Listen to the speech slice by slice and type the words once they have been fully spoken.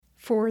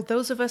For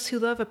those of us who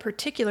love a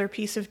particular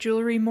piece of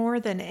jewelry more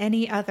than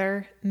any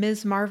other,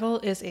 Ms. Marvel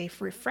is a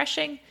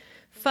refreshing,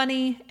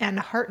 funny, and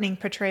heartening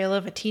portrayal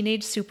of a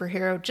teenage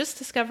superhero just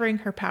discovering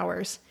her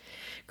powers.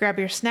 Grab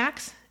your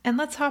snacks, and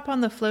let's hop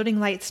on the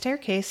floating light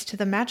staircase to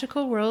the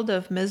magical world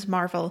of Ms.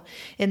 Marvel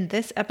in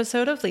this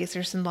episode of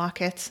Lasers and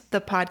Lockets, the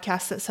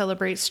podcast that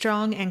celebrates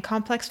strong and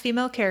complex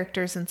female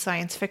characters in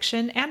science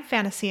fiction and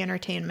fantasy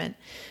entertainment.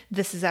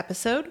 This is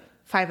episode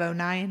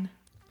 509.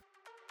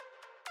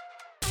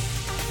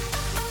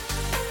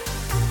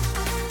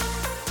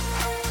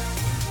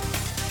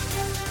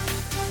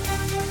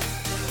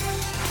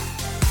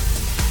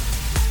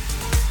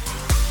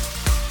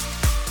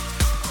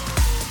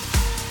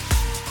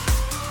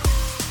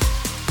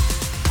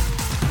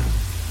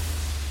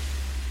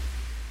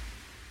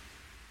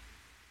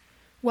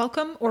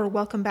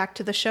 Welcome back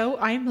to the show.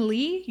 I'm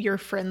Lee, your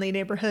friendly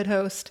neighborhood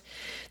host.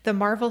 The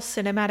Marvel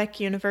Cinematic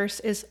Universe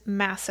is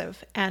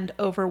massive and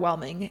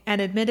overwhelming,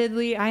 and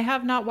admittedly, I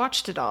have not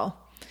watched it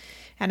all.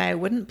 And I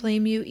wouldn't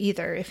blame you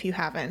either if you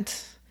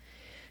haven't.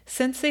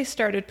 Since they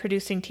started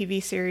producing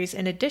TV series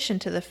in addition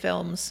to the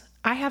films,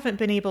 I haven't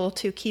been able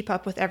to keep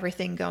up with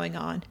everything going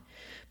on.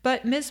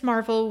 But Ms.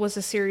 Marvel was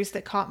a series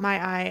that caught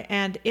my eye,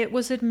 and it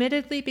was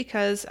admittedly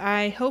because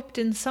I hoped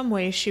in some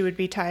way she would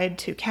be tied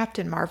to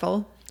Captain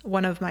Marvel,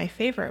 one of my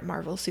favorite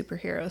Marvel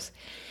superheroes.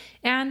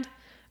 And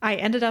I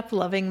ended up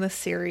loving this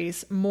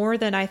series more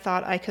than I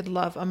thought I could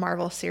love a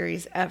Marvel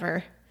series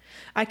ever.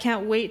 I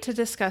can't wait to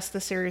discuss the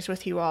series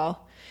with you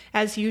all.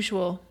 As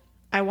usual,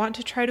 I want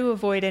to try to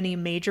avoid any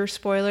major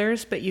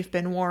spoilers, but you've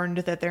been warned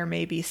that there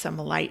may be some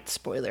light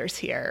spoilers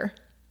here.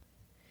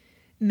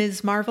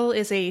 Ms. Marvel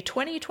is a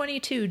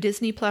 2022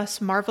 Disney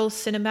Plus Marvel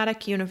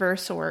Cinematic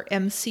Universe, or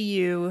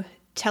MCU,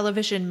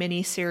 television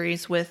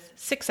miniseries with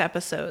 6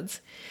 episodes.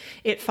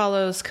 It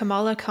follows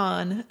Kamala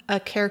Khan, a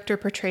character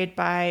portrayed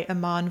by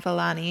Iman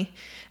Vellani,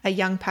 a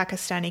young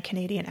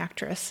Pakistani-Canadian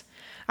actress.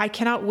 I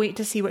cannot wait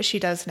to see what she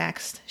does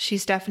next.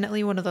 She's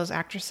definitely one of those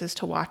actresses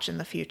to watch in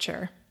the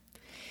future.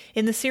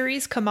 In the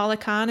series, Kamala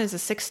Khan is a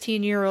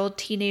 16-year-old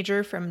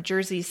teenager from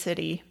Jersey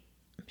City.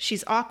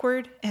 She's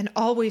awkward and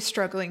always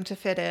struggling to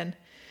fit in.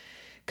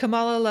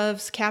 Kamala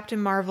loves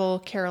Captain Marvel,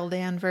 Carol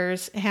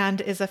Danvers, and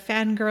is a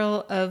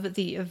fangirl of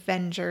the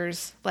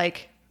Avengers,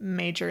 like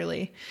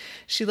majorly.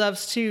 She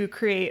loves to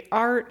create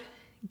art,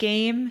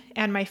 game,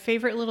 and my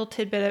favorite little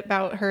tidbit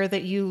about her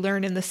that you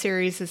learn in the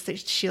series is that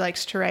she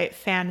likes to write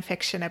fan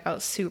fiction about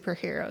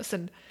superheroes.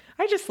 And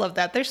I just love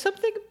that. There's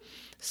something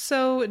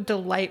so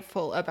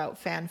delightful about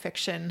fan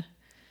fiction.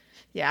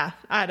 Yeah,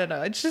 I don't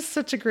know. It's just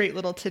such a great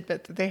little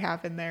tidbit that they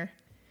have in there.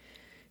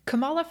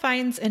 Kamala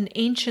finds an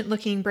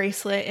ancient-looking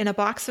bracelet in a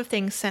box of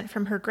things sent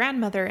from her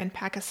grandmother in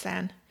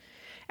Pakistan.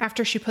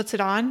 After she puts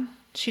it on,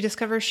 she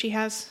discovers she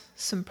has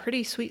some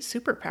pretty sweet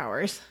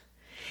superpowers.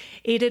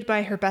 Aided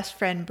by her best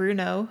friend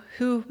Bruno,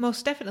 who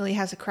most definitely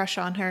has a crush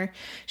on her,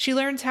 she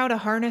learns how to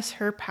harness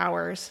her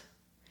powers.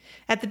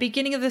 At the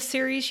beginning of the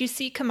series, you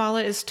see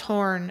Kamala is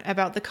torn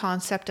about the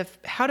concept of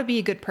how to be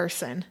a good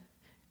person.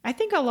 I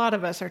think a lot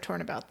of us are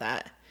torn about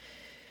that.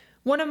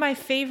 One of my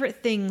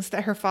favorite things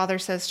that her father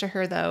says to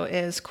her, though,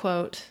 is,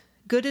 quote,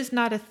 "Good is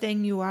not a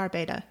thing you are,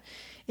 Beta.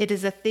 It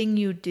is a thing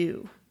you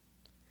do."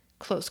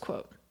 Close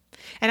quote.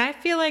 And I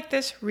feel like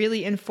this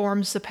really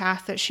informs the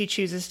path that she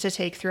chooses to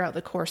take throughout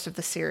the course of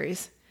the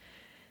series.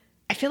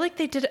 I feel like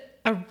they did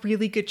a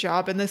really good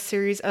job in this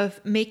series of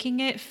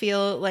making it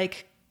feel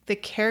like the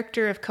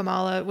character of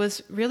Kamala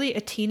was really a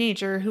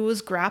teenager who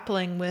was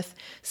grappling with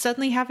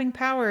suddenly having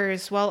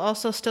powers while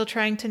also still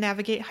trying to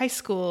navigate high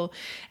school,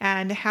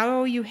 and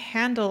how you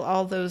handle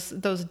all those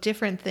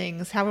different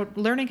things,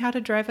 learning how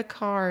to drive a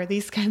car,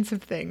 these kinds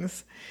of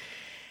things.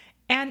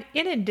 And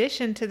in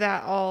addition to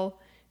that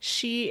all,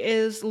 she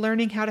is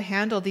learning how to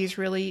handle these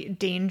really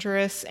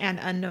dangerous and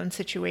unknown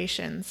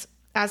situations.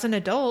 As an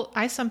adult,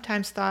 I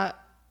sometimes thought,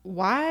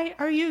 why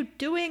are you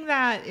doing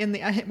that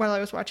while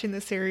I was watching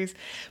this series?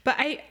 But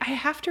I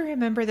have to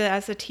remember that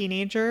as a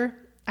teenager,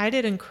 I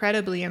did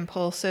incredibly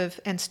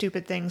impulsive and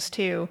stupid things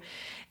too.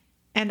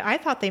 And I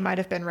thought they might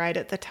have been right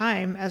at the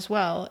time as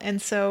well.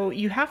 And so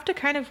you have to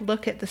kind of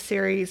look at the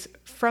series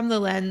from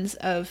the lens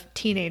of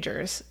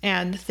teenagers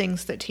and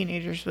things that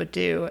teenagers would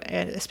do,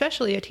 and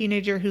especially a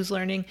teenager who's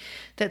learning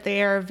that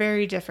they are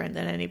very different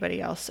than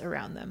anybody else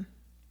around them.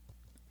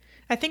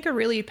 I think a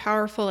really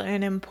powerful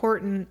and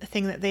important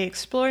thing that they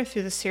explore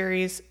through the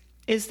series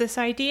is this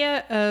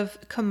idea of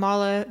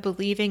Kamala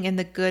believing in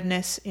the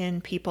goodness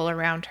in people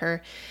around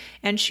her.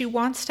 And she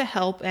wants to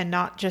help and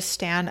not just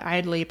stand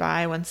idly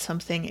by when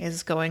something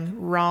is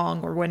going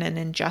wrong or when an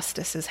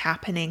injustice is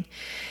happening.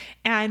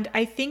 And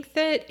I think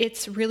that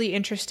it's really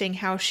interesting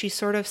how she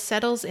sort of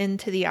settles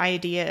into the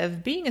idea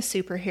of being a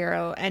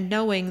superhero and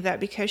knowing that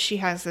because she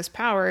has this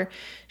power,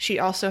 she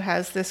also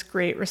has this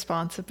great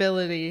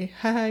responsibility.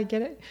 Haha,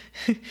 get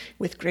it?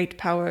 With great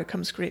power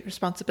comes great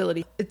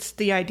responsibility. It's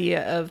the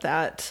idea of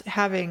that,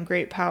 having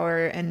great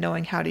power and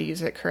knowing how to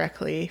use it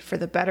correctly for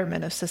the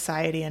betterment of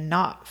society and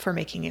not for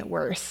making it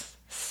worse.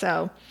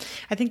 So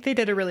I think they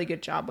did a really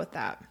good job with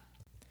that.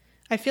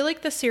 I feel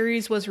like the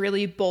series was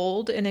really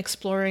bold in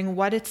exploring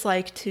what it's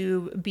like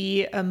to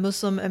be a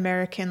Muslim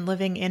American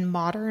living in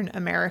modern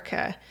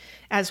America,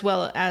 as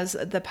well as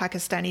the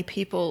Pakistani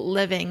people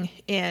living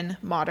in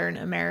modern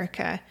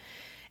America.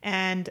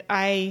 And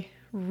I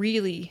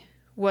really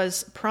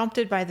was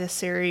prompted by this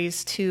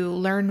series to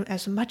learn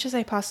as much as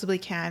I possibly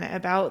can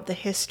about the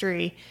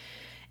history.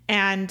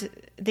 And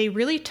they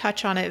really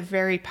touch on it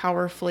very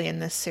powerfully in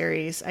this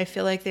series. I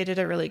feel like they did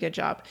a really good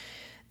job.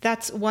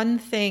 That's one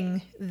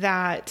thing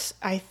that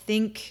I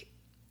think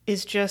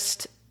is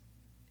just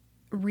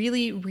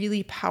really,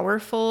 really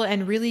powerful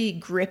and really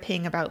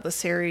gripping about the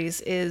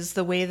series is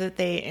the way that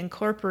they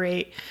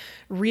incorporate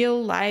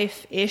real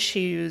life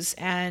issues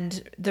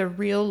and the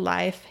real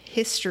life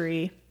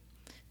history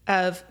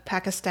of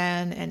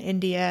Pakistan and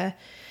India.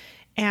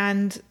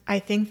 And I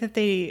think that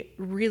they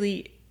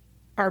really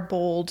are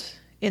bold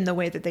in the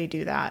way that they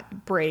do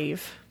that,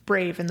 brave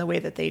in the way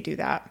that they do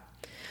that.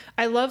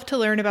 I love to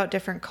learn about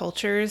different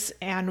cultures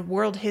and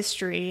world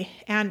history,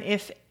 and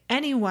if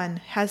anyone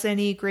has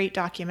any great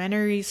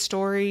documentaries,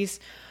 stories,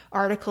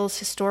 articles,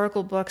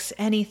 historical books,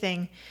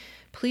 anything,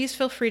 please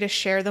feel free to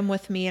share them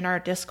with me in our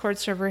Discord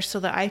server so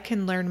that I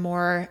can learn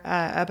more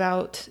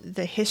about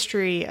the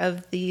history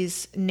of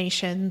these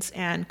nations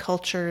and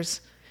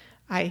cultures.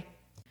 I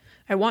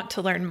want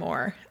to learn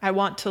more. I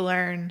want to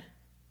learn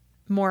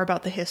more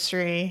about the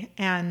history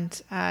and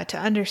to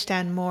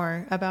understand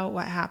more about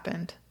what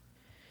happened.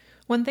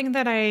 One thing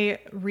that I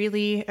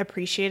really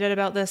appreciated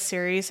about this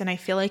series, and I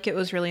feel like it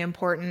was really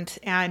important,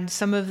 and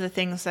some of the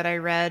things that I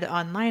read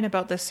online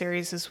about this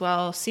series as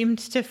well seemed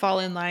to fall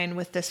in line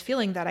with this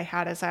feeling that I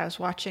had as I was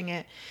watching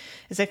it,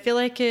 is I feel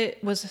like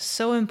it was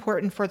so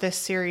important for this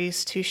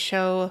series to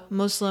show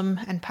Muslim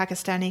and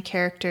Pakistani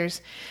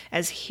characters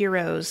as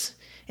heroes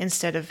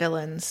instead of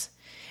villains.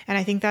 And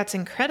I think that's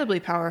incredibly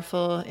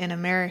powerful in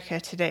America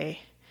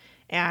today.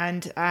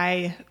 And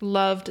I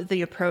loved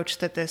the approach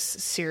that this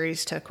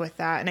series took with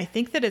that. And I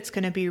think that it's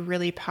going to be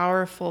really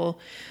powerful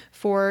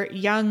for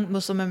young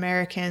Muslim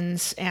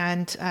Americans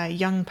and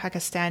young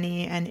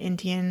Pakistani and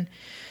Indian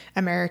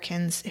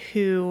Americans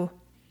who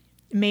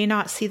may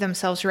not see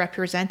themselves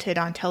represented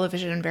on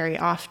television very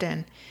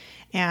often.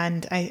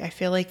 And I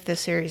feel like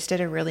this series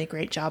did a really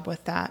great job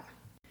with that.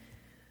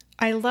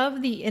 I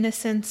love the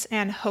innocence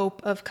and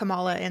hope of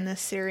Kamala in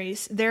this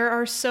series. There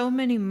are so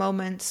many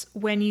moments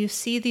when you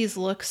see these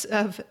looks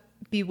of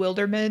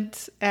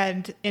bewilderment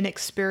and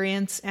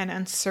inexperience and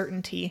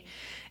uncertainty.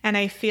 And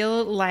I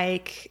feel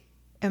like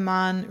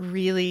Iman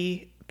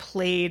really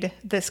played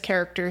this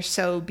character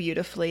so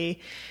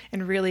beautifully.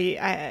 And really,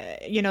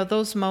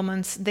 those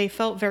moments, they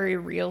felt very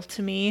real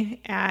to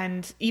me.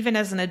 And even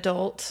as an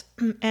adult,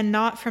 and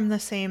not from the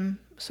same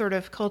sort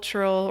of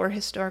cultural or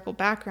historical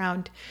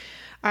background,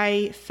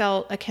 I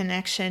felt a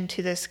connection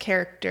to this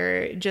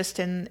character just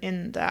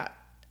in that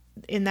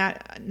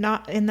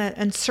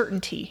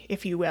uncertainty,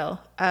 if you will,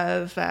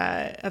 of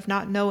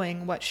not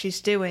knowing what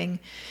she's doing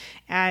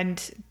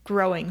and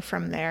growing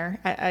from there.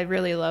 I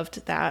really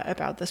loved that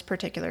about this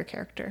particular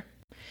character.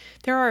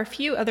 There are a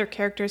few other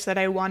characters that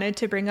I wanted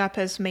to bring up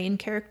as main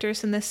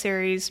characters in this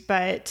series,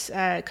 but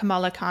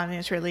Kamala Khan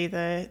is really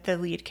the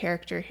lead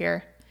character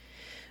here.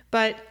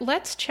 But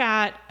let's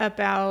chat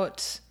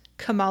about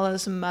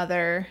Kamala's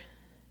mother,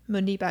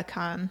 Muniba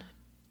Khan.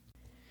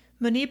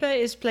 Muniba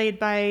is played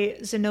by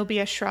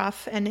Zenobia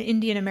Shroff, an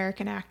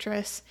Indian-American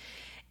actress.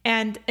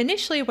 And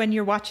initially when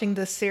you're watching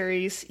this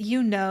series,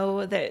 you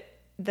know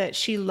that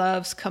she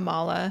loves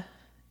Kamala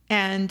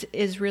and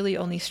is really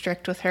only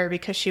strict with her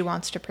because she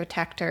wants to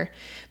protect her.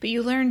 But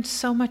you learn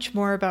so much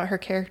more about her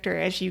character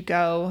as you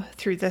go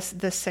through this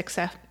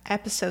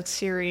 6-episode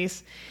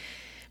series.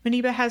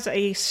 Muniba has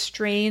a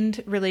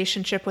strained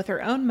relationship with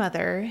her own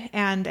mother,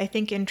 and I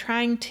think in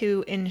trying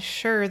to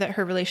ensure that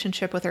her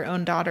relationship with her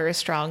own daughter is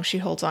strong, she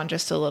holds on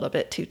just a little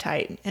bit too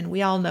tight, and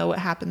we all know what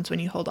happens when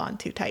you hold on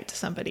too tight to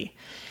somebody.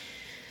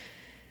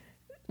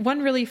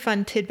 One really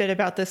fun tidbit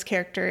about this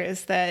character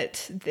is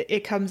that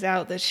it comes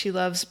out that she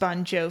loves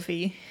Bon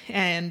Jovi,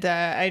 and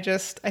I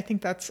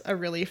think that's a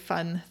really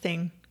fun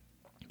thing,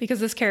 because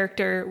this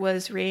character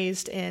was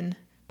raised in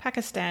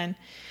Pakistan,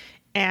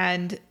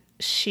 and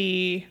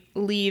she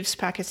leaves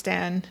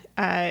Pakistan.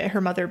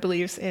 Her mother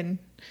believes in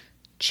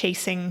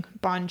chasing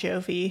Bon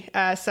Jovi.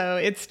 So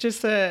it's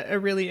just a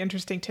really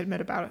interesting tidbit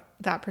about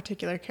that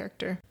particular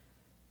character.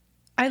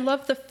 I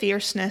love the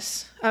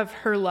fierceness of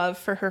her love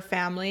for her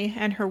family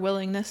and her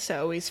willingness to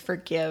always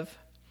forgive.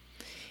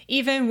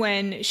 Even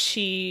when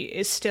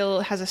she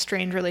still has a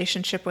strained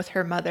relationship with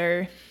her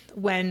mother,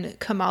 when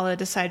Kamala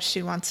decides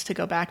she wants to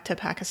go back to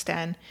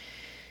Pakistan,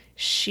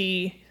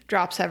 she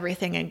drops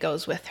everything and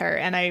goes with her.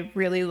 And I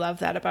really love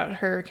that about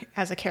her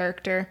as a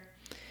character.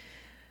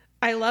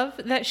 I love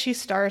that she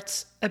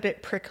starts a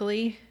bit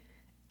prickly,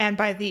 and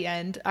by the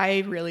end,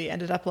 I really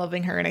ended up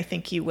loving her, and I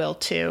think you will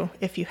too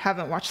if you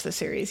haven't watched the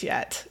series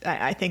yet.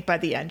 I think by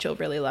the end, you'll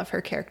really love her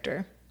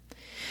character.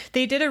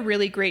 They did a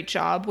really great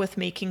job with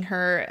making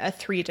her a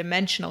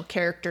three-dimensional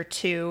character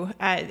too.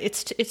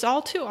 It's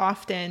all too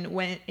often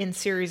when in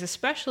series,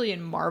 especially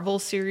in Marvel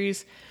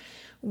series,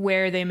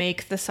 where they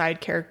make the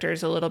side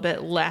characters a little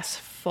bit less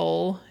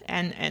full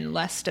and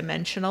less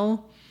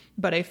dimensional.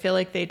 But I feel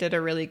like they did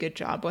a really good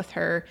job with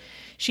her.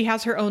 She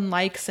has her own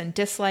likes and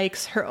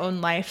dislikes, her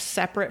own life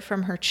separate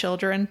from her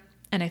children.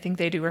 And I think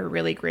they do a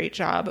really great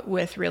job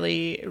with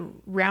really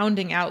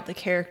rounding out the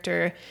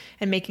character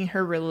and making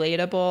her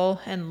relatable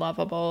and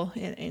lovable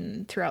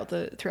throughout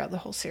the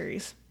whole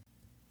series.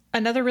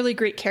 Another really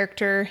great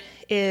character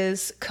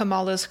is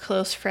Kamala's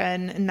close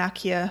friend,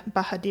 Nakia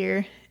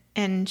Bahadir,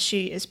 and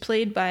she is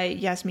played by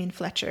Yasmin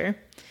Fletcher.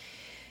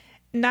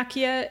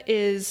 Nakia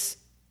is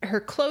her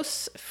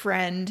close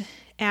friend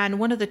and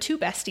one of the two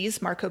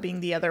besties, Marco being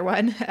the other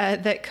one,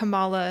 that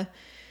Kamala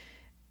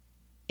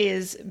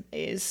is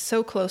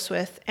so close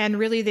with, and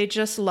really they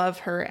just love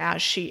her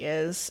as she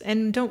is.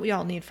 And don't we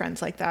all need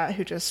friends like that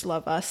who just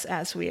love us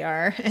as we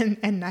are? And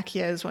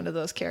Nakia is one of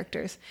those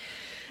characters.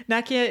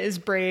 Nakia is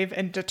brave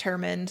and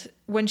determined.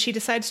 When she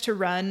decides to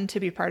run to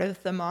be part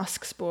of the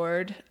mosque's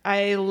board,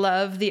 I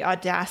love the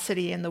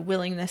audacity and the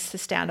willingness to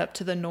stand up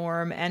to the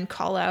norm and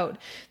call out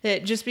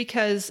that just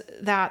because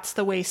that's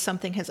the way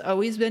something has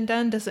always been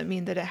done doesn't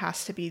mean that it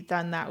has to be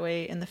done that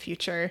way in the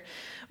future.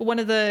 One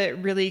of the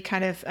really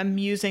kind of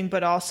amusing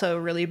but also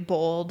really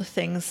bold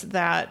things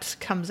that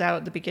comes out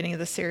at the beginning of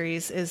the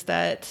series is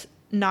that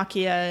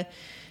Nakia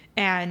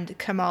and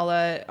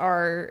Kamala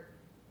are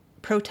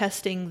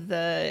protesting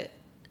the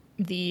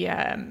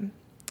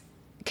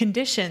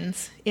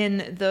conditions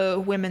in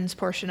the women's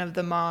portion of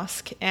the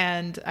mosque,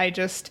 and I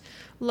just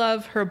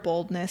love her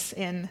boldness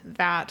in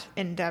that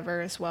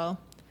endeavor as well.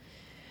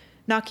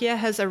 Nakia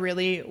has a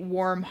really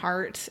warm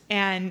heart,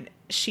 and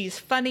she's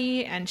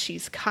funny and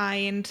she's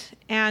kind,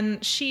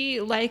 and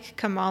she, like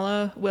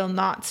Kamala, will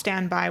not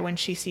stand by when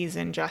she sees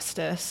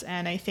injustice.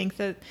 And I think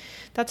that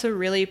that's a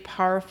really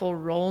powerful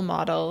role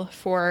model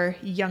for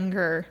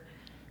younger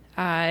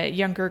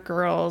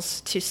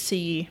girls to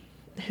see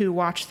who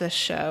watch this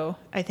show.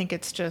 I think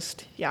it's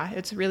just,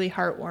 it's really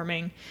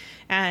heartwarming,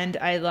 and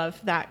I love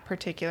that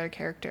particular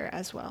character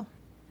as well.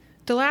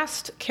 The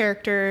last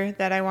character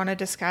that I want to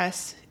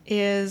discuss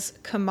is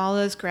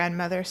Kamala's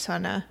grandmother,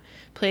 Sona,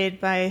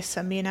 played by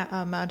Samina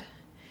Ahmad.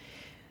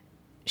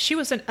 She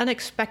was an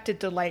unexpected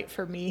delight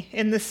for me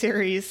in the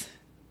series.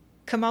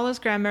 Kamala's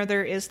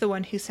grandmother is the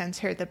one who sends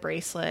her the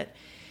bracelet,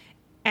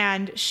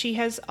 and she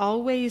has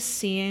always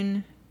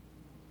seen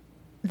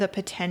the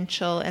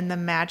potential and the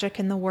magic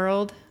in the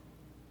world,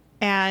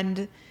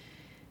 and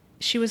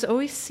she was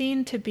always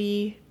seen to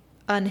be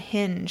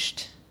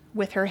unhinged,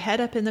 with her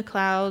head up in the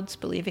clouds,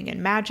 believing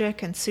in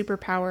magic and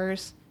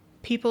superpowers.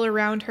 People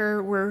around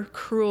her were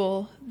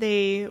cruel.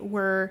 They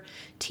were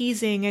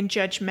teasing and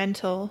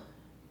judgmental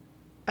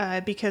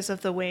because of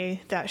the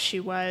way that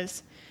she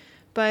was.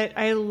 But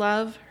I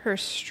love her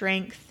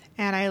strength,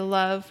 and I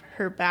love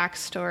her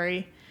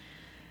backstory.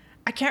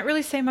 I can't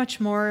really say much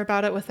more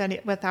about it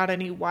without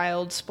any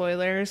wild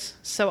spoilers,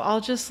 so I'll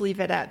just leave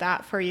it at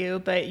that for you,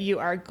 but you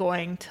are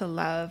going to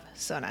love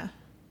Sona.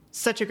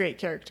 Such a great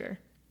character.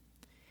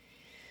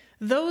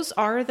 Those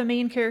are the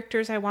main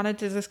characters I wanted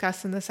to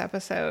discuss in this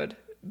episode,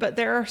 but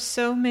there are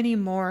so many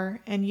more,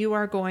 and you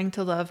are going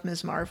to love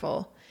Ms.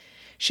 Marvel.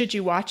 Should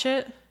you watch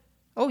it?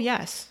 Oh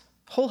yes,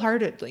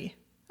 wholeheartedly.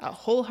 A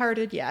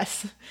wholehearted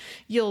yes.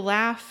 You'll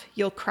laugh,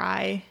 you'll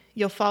cry,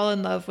 you'll fall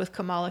in love with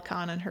Kamala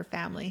Khan and her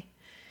family.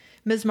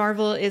 Ms.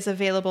 Marvel is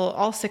available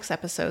all 6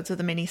 episodes of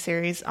the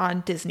miniseries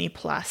on Disney+.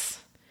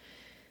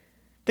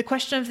 The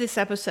question of this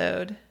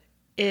episode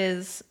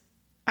is,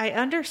 I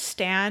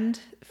understand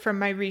from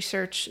my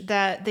research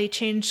that they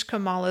changed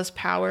Kamala's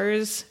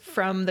powers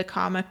from the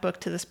comic book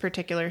to this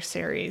particular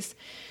series.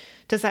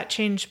 Does that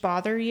change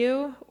bother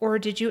you, or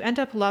did you end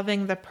up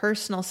loving the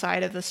personal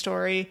side of the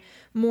story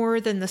more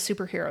than the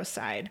superhero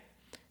side?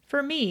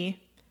 For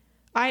me,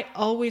 I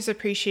always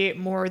appreciate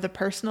more the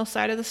personal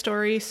side of the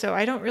story, so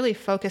I don't really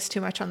focus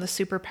too much on the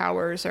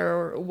superpowers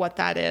or what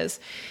that is.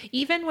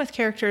 Even with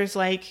characters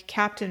like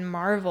Captain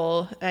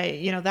Marvel,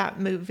 that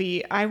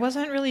movie, I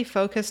wasn't really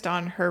focused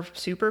on her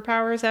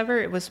superpowers ever.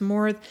 It was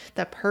more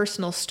the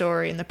personal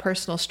story and the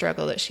personal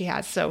struggle that she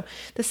has. So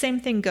the same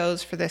thing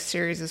goes for this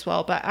series as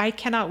well, but I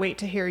cannot wait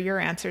to hear your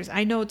answers.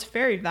 I know it's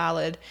very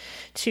valid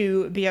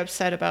to be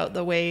upset about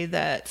the way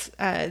that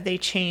they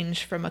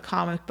change from a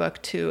comic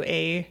book to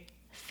a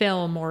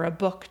film, or a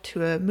book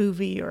to a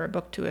movie, or a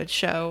book to a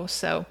show.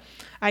 So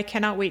I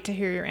cannot wait to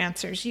hear your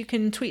answers. You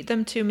can tweet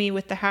them to me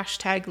with the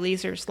hashtag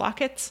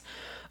LasersLockets,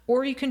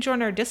 or you can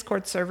join our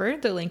Discord server.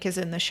 The link is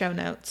in the show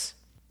notes.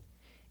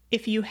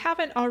 If you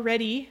haven't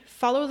already,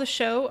 follow the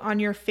show on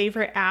your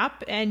favorite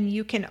app, and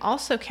you can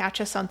also catch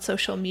us on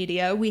social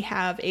media. We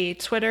have a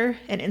Twitter,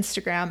 an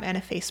Instagram, and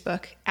a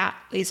Facebook at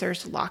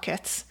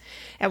LasersLockets,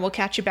 and we'll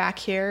catch you back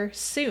here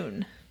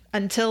soon.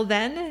 Until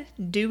then,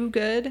 do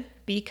good,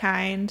 be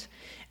kind,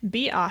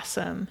 be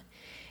awesome,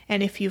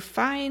 and if you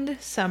find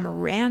some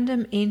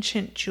random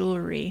ancient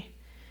jewelry,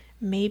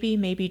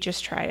 maybe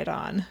just try it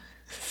on.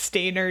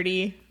 Stay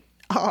nerdy.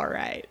 All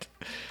right.